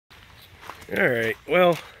All right, well,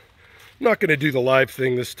 I'm not going to do the live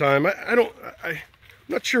thing this time. I'm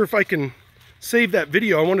not sure if I can save that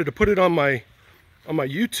video. I wanted to put it on my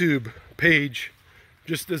YouTube page,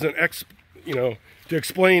 just as an to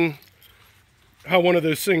explain how one of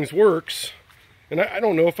those things works. And I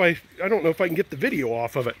don't know if I can get the video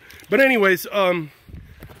off of it. But anyways, I'm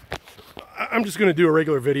just going to do a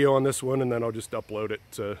regular video on this one, and then I'll just upload it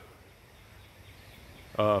to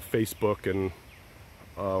Facebook and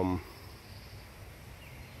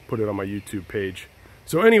put it on my YouTube page.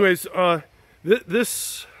 So anyways,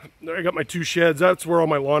 this, I got my two sheds. That's where all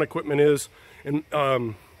my lawn equipment is. And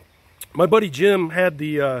my buddy Jim had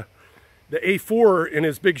the A4 in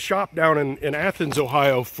his big shop down in Athens,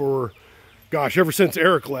 Ohio for, gosh, ever since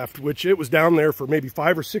Eric left, which it was down there for maybe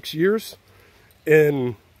 5 or 6 years.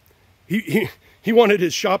 And he wanted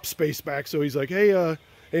his shop space back, so he's like, hey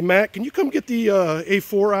Matt, can you come get the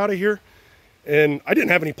A4 out of here? And I didn't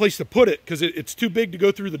have any place to put it because it's too big to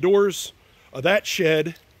go through the doors of that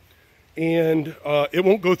shed, and it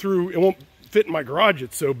won't fit in my garage.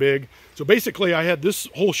 It's so big. So basically I had this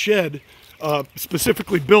whole shed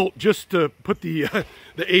specifically built just to put the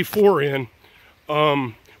A4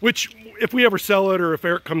 in, which if we ever sell it or if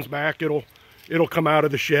Eric comes back, it'll come out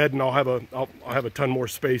of the shed, and I'll have a ton more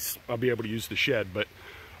space. I'll be able to use the shed. But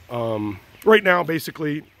right now,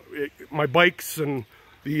 basically, my bikes and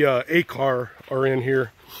the A-car are in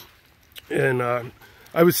here. And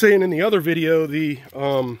I was saying in the other video, the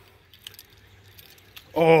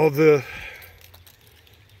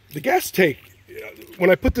gas tank,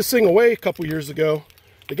 when I put this thing away a couple years ago,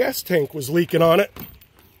 the gas tank was leaking on it,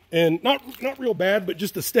 and not real bad, but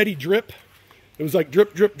just a steady drip. It was like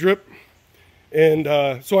drip, drip, drip.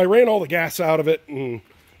 And so I ran all the gas out of it, and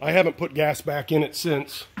I haven't put gas back in it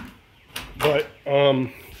since. But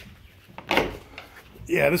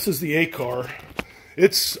yeah, this is the A-car.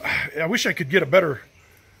 I wish I could get a better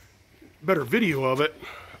video of it,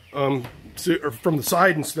 or from the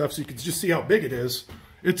side and stuff, so you could just see how big it is.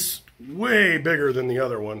 It's way bigger than the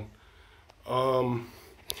other one.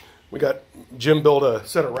 We got Jim built a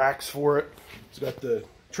set of racks for it. It's got the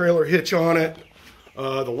trailer hitch on it.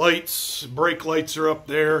 The lights, brake lights are up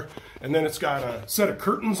there, and then it's got a set of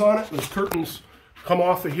curtains on it. Those curtains come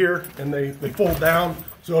off of here, and they fold down.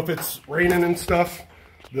 So if it's raining and stuff,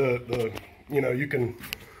 you can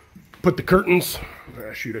put the curtains.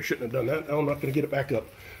 Shoot, I shouldn't have done that. I'm not going to get it back up.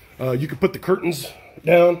 You can put the curtains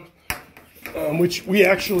down, which we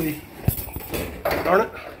actually, darn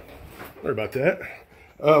it, sorry about that.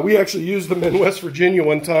 We actually used them in West Virginia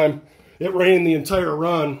one time. It rained the entire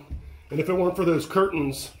run, and if it weren't for those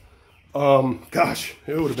curtains, gosh,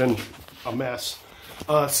 it would have been a mess.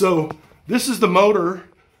 So this is the motor.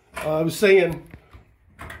 I was saying,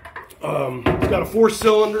 it's got a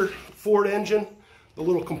 4-cylinder Ford engine. The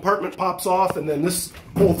little compartment pops off, and then this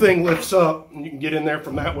whole thing lifts up, and you can get in there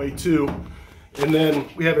from that way too. And then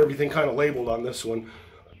we have everything kind of labeled on this one.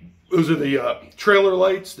 Those are the trailer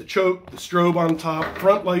lights, the choke, the strobe on top,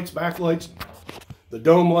 front lights, back lights, the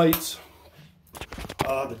dome lights,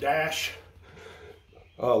 the dash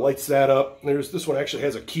lights that up. This one actually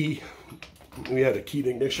has a key. We had a keyed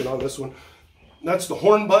ignition on this one. That's the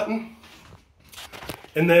horn button.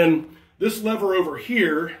 And then this lever over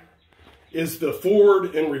here is the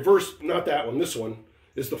forward and reverse, not that one, this one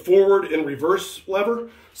is the forward and reverse lever.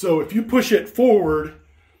 So if you push it forward,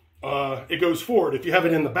 it goes forward. If you have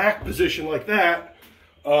it in the back position like that,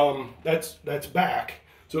 that's back.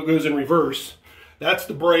 So it goes in reverse. That's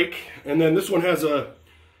the brake. And then this one has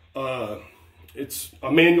it's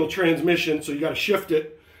a manual transmission, so you got to shift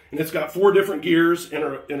it. And it's got 4 different gears and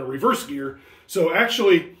a reverse gear. So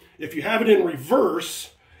actually, if you have it in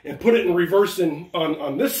reverse and put it in reverse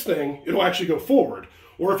on this thing, it'll actually go forward.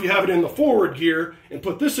 Or if you have it in the forward gear and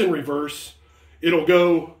put this in reverse, it'll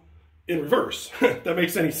go in reverse. If that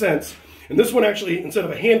makes any sense. And this one actually, instead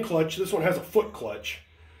of a hand clutch, this one has a foot clutch.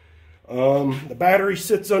 The battery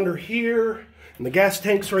sits under here, and the gas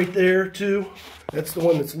tank's right there too. That's the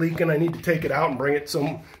one that's leaking. I need to take it out and bring it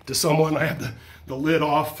to someone. I have the lid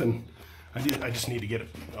off, and I just need to get it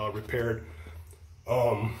repaired.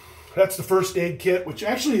 That's the first aid kit, which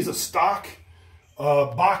actually is a stock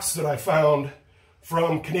box that I found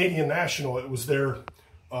from Canadian National. It was their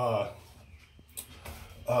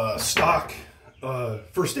stock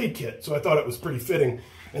first aid kit, so I thought it was pretty fitting.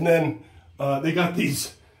 And then they got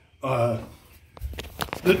these,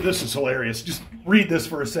 this is hilarious. Just read this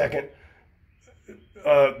for a second.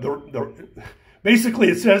 Basically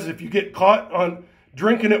it says if you get caught on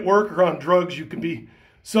drinking at work or on drugs, you can be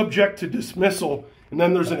subject to dismissal. And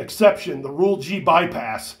then there's an exception, the Rule G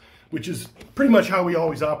bypass. which is pretty much how we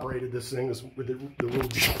always operated this thing, is with the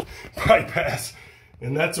little bypass.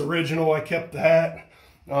 And that's original. I kept that.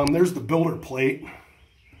 There's the builder plate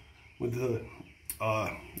with the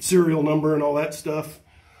serial number and all that stuff.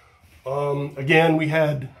 Again, we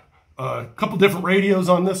had a couple different radios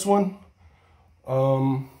on this one.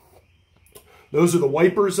 Those are the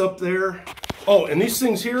wipers up there. Oh, and these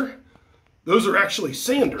things here, those are actually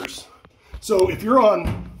sanders. So if you're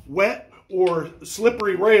on wet or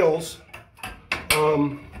slippery rails,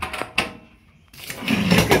 you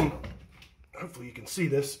can, hopefully you can see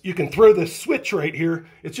this, you can throw this switch right here.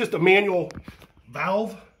 It's just a manual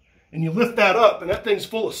valve, and you lift that up, and that thing's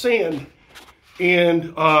full of sand,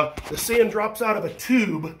 and the sand drops out of a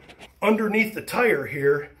tube underneath the tire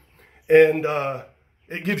here, and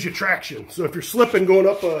it gives you traction. So if you're slipping going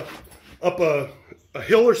up a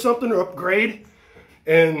hill or something, or up grade,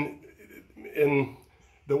 and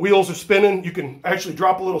the wheels are spinning, you can actually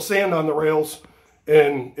drop a little sand on the rails,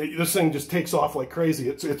 and this thing just takes off like crazy.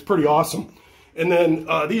 It's pretty awesome. And then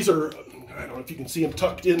these are, I don't know if you can see them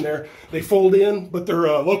tucked in there. They fold in, but they're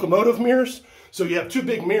locomotive mirrors. So you have two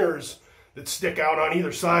big mirrors that stick out on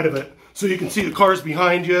either side of it, so you can see the cars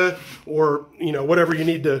behind you, or whatever you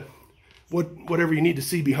need to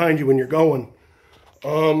see behind you when you're going.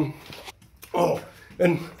 Oh,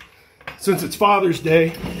 and since it's Father's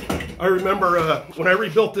Day, I remember when I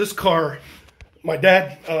rebuilt this car, my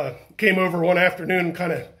dad came over one afternoon and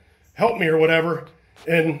kind of helped me or whatever,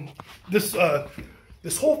 and this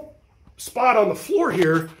whole spot on the floor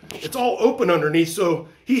here, it's all open underneath, so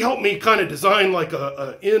he helped me kind of design like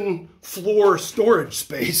a in-floor storage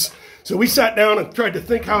space. So we sat down and tried to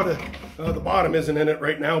think how to, the bottom isn't in it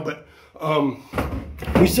right now, but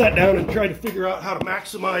we sat down and tried to figure out how to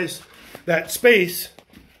maximize that space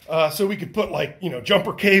so we could put, like,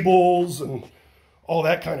 jumper cables and all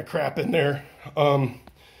that kind of crap in there.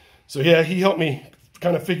 So yeah, he helped me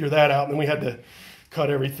kind of figure that out, and then we had to cut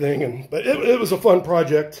everything, but it was a fun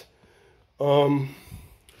project. Yeah,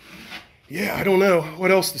 I don't know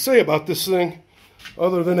what else to say about this thing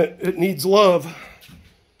other than it needs love.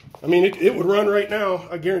 I mean, it would run right now,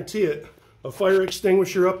 I guarantee it. A fire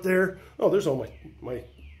extinguisher up there. Oh, there's all my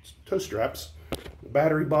toe straps. The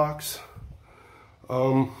battery box.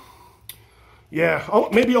 Yeah,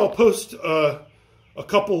 maybe I'll post a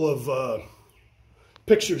couple of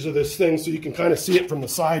pictures of this thing so you can kind of see it from the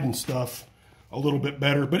side and stuff a little bit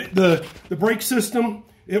better. But the brake system,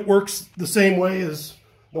 it works the same way as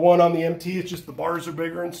the one on the MT. It's just the bars are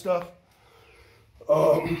bigger and stuff.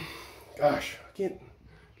 Gosh, I can't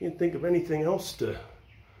think of anything else to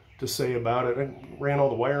say about it. I ran all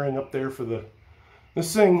the wiring up there for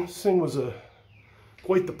this thing was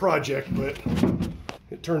quite the project, but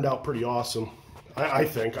it turned out pretty awesome. I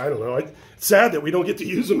think. I don't know. It's sad that we don't get to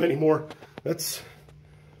use them anymore. That's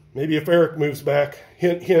maybe if Eric moves back.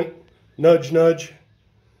 Hint, hint. Nudge, nudge.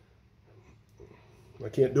 I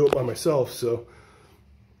can't do it by myself, so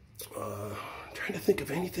I'm trying to think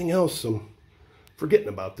of anything else. I'm forgetting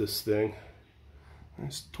about this thing. I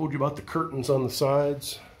just told you about the curtains on the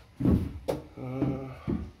sides. I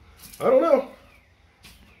don't know.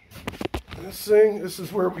 This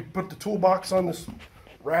is where we put the toolbox on this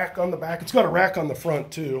rack on the back. It's got a rack on the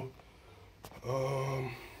front too.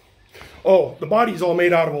 Oh, the body's all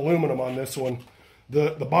made out of aluminum on this one.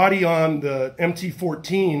 The body on the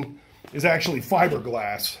MT14 is actually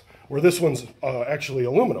fiberglass, where this one's actually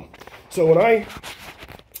aluminum. So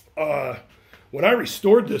when I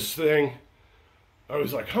restored this thing, I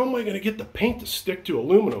was like, how am I going to get the paint to stick to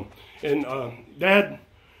aluminum? And Dad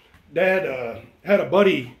had a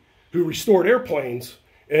buddy who restored airplanes,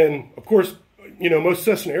 and of course, most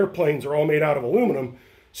Cessna airplanes are all made out of aluminum.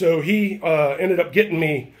 So he ended up getting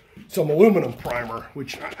me some aluminum primer,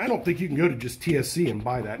 which I don't think you can go to just TSC and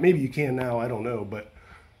buy that. Maybe you can now, I don't know. But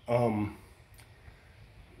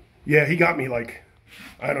yeah, he got me like,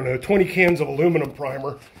 I don't know, 20 cans of aluminum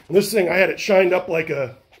primer. And this thing, I had it shined up like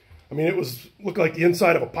looked like the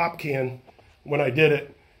inside of a pop can when I did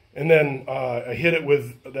it. And then I hit it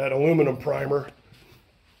with that aluminum primer.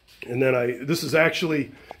 And then this is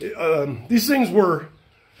actually, these things were,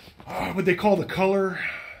 what they call the color,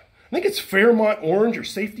 I think it's Fairmont orange or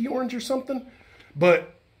safety orange or something.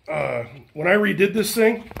 But when I redid this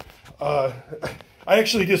thing, I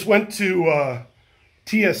actually just went to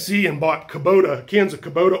TSC and bought cans of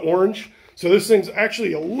Kubota orange. So this thing's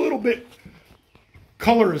actually a little bit,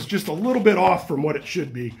 color is just a little bit off from what it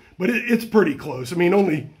should be. But it's pretty close. I mean,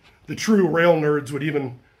 only the true rail nerds would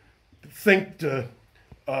even think to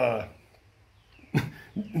know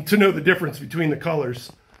the difference between the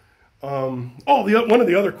colors. One of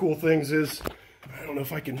the other cool things is, I don't don't know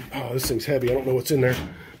if I can, oh, this thing's heavy. I don't know what's in there.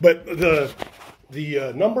 But the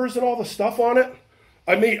numbers and all the stuff on it,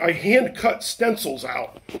 I hand cut stencils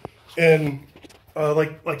out. And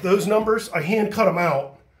like those numbers, I hand cut them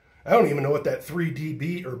out. I don't even know what that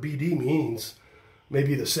 3DB or BD means.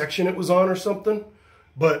 Maybe the section it was on or something.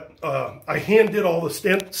 But I hand did all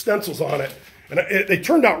the stencils on it. And they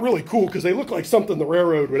turned out really cool because they look like something the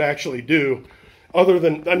railroad would actually do. Other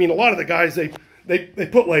than, I mean, a lot of the guys, they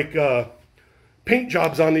put like paint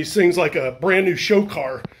jobs on these things like a brand new show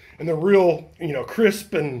car. And they're real, you know,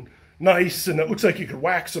 crisp and nice. And it looks like you could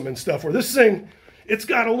wax them and stuff. Where this thing, it's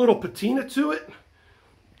got a little patina to it.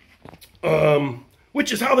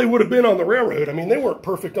 Which is how they would have been on the railroad. I mean, they weren't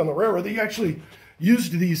perfect on the railroad. They actually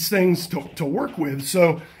used these things to work with.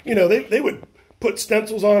 So, you know, they would put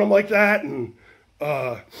stencils on them like that and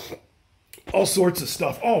all sorts of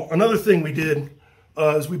stuff. Oh, another thing we did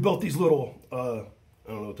is we built these little, I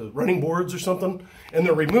don't know, the running boards or something, and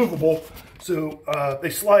they're removable. So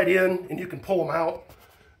they slide in and you can pull them out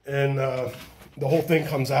and the whole thing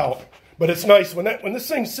comes out. But it's nice when this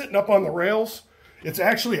thing's sitting up on the rails, it's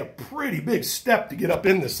actually a pretty big step to get up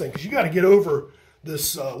in this thing because you got to get over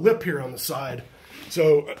this lip here on the side.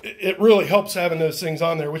 So it really helps having those things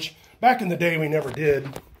on there, which back in the day we never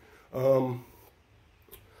did. Gosh,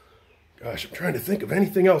 I'm trying to think of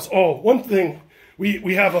anything else. Oh, one thing,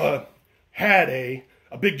 we have had a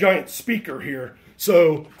big giant speaker here.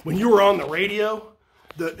 So when you were on the radio,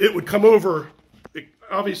 it would come over. It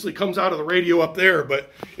obviously comes out of the radio up there,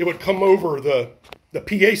 but it would come over the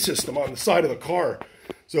PA system on the side of the car.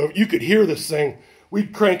 So if you could hear this thing,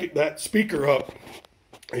 we'd crank that speaker up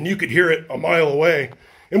and you could hear it a mile away.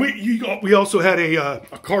 And we also had a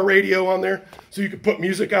car radio on there, so you could put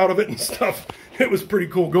music out of it and stuff. It was pretty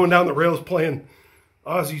cool going down the rails playing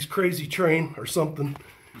Ozzy's Crazy Train or something,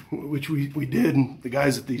 which we did. And the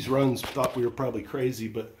guys at these runs thought we were probably crazy,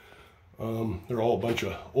 but they're all a bunch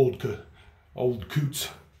of old coots.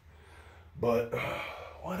 But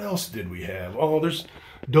what else did we have? Oh, there's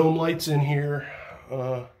dome lights in here.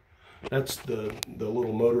 That's the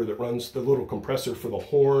little motor that runs the little compressor for the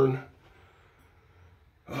horn.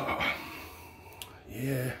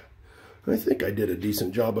 Yeah, I think I did a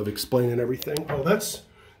decent job of explaining everything. Oh, that's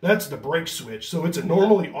the brake switch. So it's a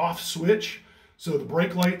normally off switch. So the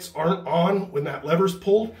brake lights aren't on when that lever's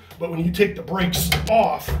pulled. But when you take the brakes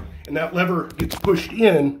off and that lever gets pushed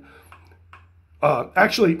in,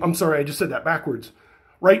 actually, I'm sorry, I just said that backwards.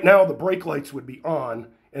 Right now, the brake lights would be on.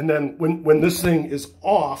 And then when this thing is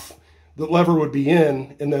off, the lever would be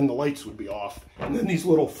in, and then the lights would be off. And then these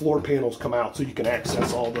little floor panels come out, so you can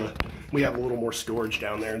access all the, we have a little more storage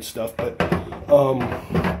down there and stuff. But,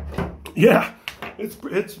 yeah,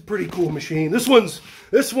 it's a pretty cool machine. This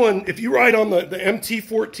one, if you ride on the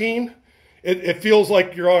MT14, it feels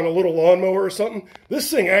like you're on a little lawnmower or something.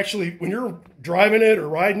 This thing actually, when you're driving it or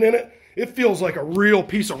riding in it, it feels like a real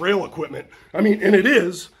piece of rail equipment. I mean, and it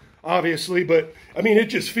is, obviously, but I mean,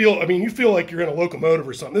 you feel like you're in a locomotive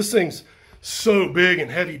or something. This thing's so big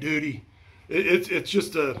and heavy duty. It's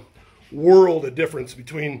just a world of difference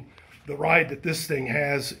between the ride that this thing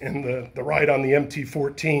has and the ride on the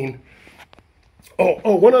MT14.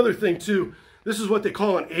 Oh, one other thing too. This is what they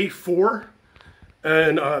call an A4,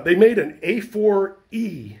 and they made an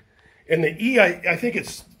A4E, and the E, I think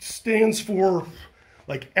it stands for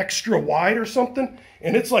like extra wide or something,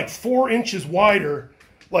 and it's like 4 inches wider,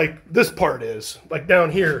 like this part is, like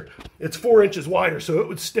down here, it's 4 inches wider, so it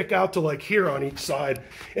would stick out to like here on each side,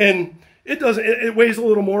 and it weighs a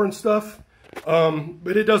little more and stuff,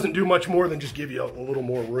 but it doesn't do much more than just give you a little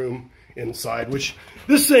more room inside, which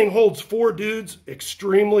this thing holds 4 dudes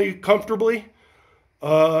extremely comfortably,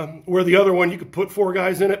 where the other one you could put 4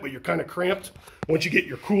 guys in it, but you're kind of cramped once you get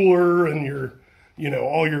your cooler and your, you know,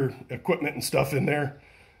 all your equipment and stuff in there,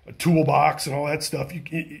 a toolbox and all that stuff.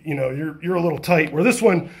 You know, you're a little tight. Where this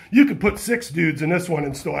one, you could put 6 dudes in this one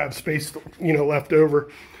and still have space, you know, left over.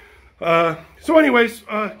 So anyways,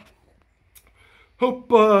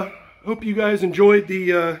 hope you guys enjoyed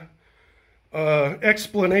the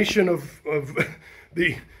explanation of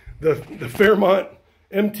the Fairmont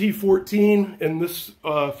MT14 and this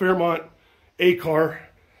Fairmont A car.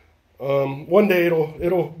 One day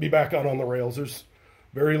it'll be back out on the rails. There's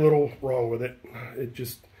very little wrong with it. It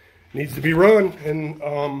just needs to be run,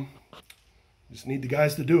 and just need the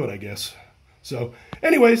guys to do it, I guess. So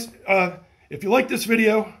anyways, if you like this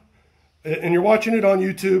video and you're watching it on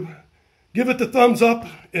YouTube, give it the thumbs up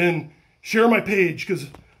and share my page, because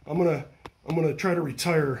I'm gonna try to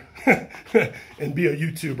retire and be a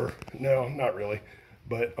YouTuber. No, not really,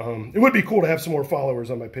 but it would be cool to have some more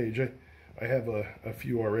followers on my page. I have a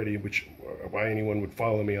few already, which why anyone would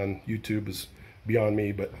follow me on YouTube is beyond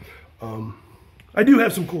me. But I do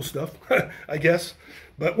have some cool stuff, I guess.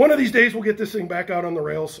 But one of these days we'll get this thing back out on the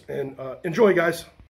rails, and enjoy, guys.